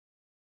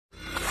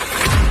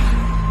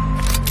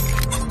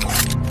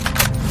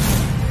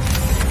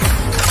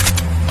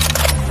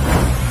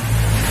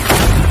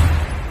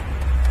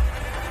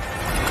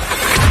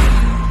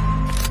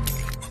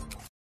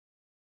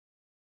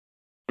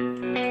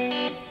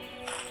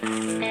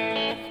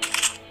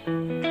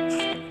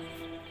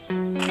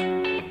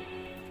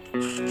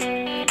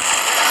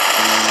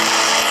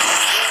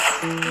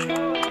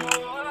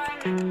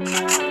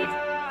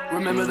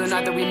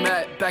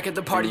back at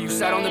the party, you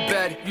sat on the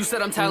bed. You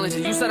said I'm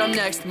talented, you said I'm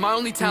next. My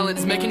only talent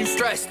is making you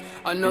stressed.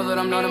 I know that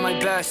I'm not at my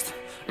best.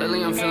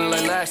 Lately I'm feeling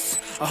like less.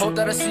 I hope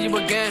that I see you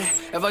again.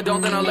 If I don't,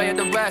 then I'll lay at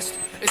the rest.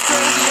 It's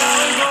crazy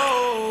how it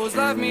goes,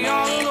 left me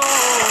all alone.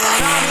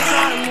 I've been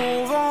trying to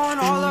move on,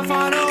 all I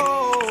find a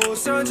hole.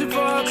 Searching for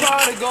a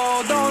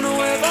prodigal, don't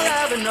know if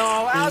I'll ever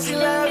know how she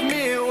left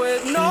me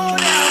with no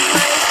damn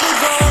place to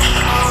go.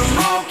 I'm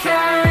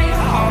okay,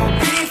 I'll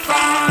be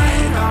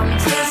fine. I'm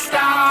just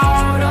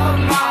out of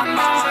my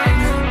mind.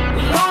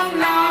 Long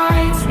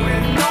nights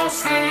with no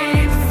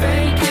sleep,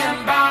 thinking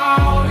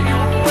about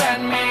you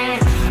and me.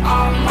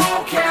 I'm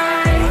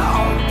okay,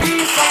 I'll be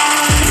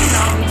fine.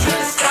 I'm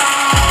just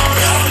out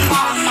of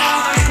my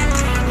mind.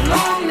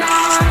 Long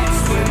nights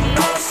with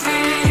no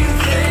sleep,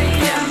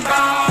 thinking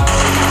about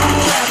you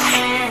and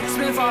me. It's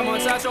been 5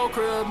 months at your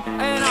crib,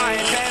 and I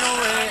ain't paying no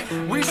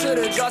rent. We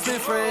should've just been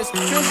friends.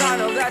 Feel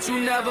kind of that you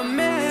never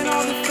meant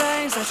all the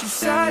things that you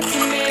said to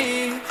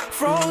me.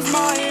 Froze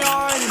my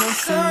heart in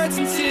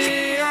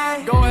uncertainty.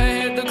 Go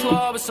ahead, hit the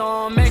club or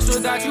something. Make sure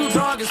that you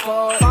drunk as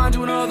fuck. Find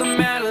you another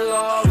man to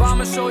love.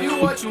 I'ma show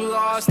you what you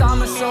lost.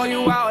 I'ma show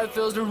you how it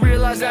feels to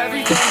realize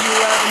everything you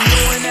ever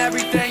knew and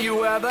everything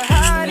you ever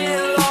had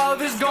in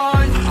love is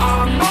gone.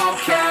 I'm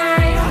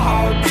okay,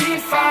 I'll be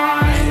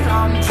fine.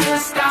 I'm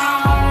just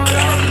out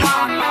of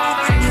my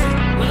mind.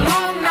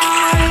 Long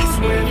nights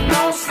with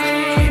no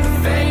sleep,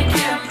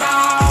 thinking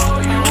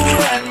about you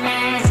and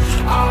me.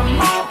 I'm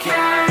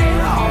okay,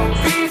 I'll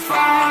be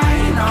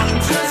fine. I'm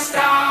just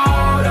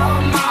out of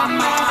my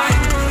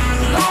mind.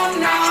 Long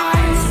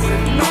nights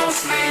with no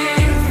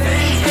sleep,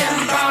 thinking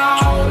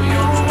about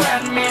you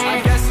and me.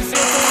 I guess this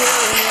is the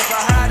real, and if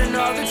I had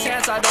another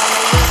chance, I don't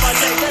know if I'd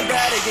take that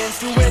bet against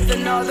you with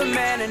another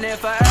man. And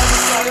if I ever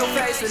saw your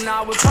face, then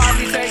I would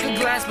probably take a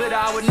glance, but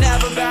I would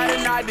never bat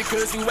an eye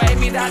because you hate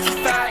me, that's a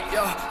fact.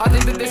 Yeah, I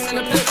think that this is an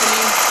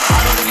epiphany. I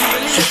don't think you're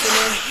really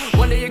listening.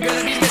 One day you're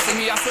gonna be missing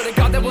me. I swear to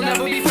God that we'll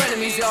never be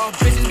frenemies, y'all.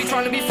 Bitches be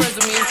trying to be friends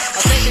with me.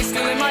 I think they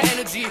stealing my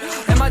energy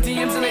and my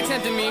DMs and they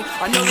tempting me.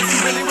 I know that you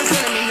really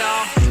resenting me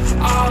now.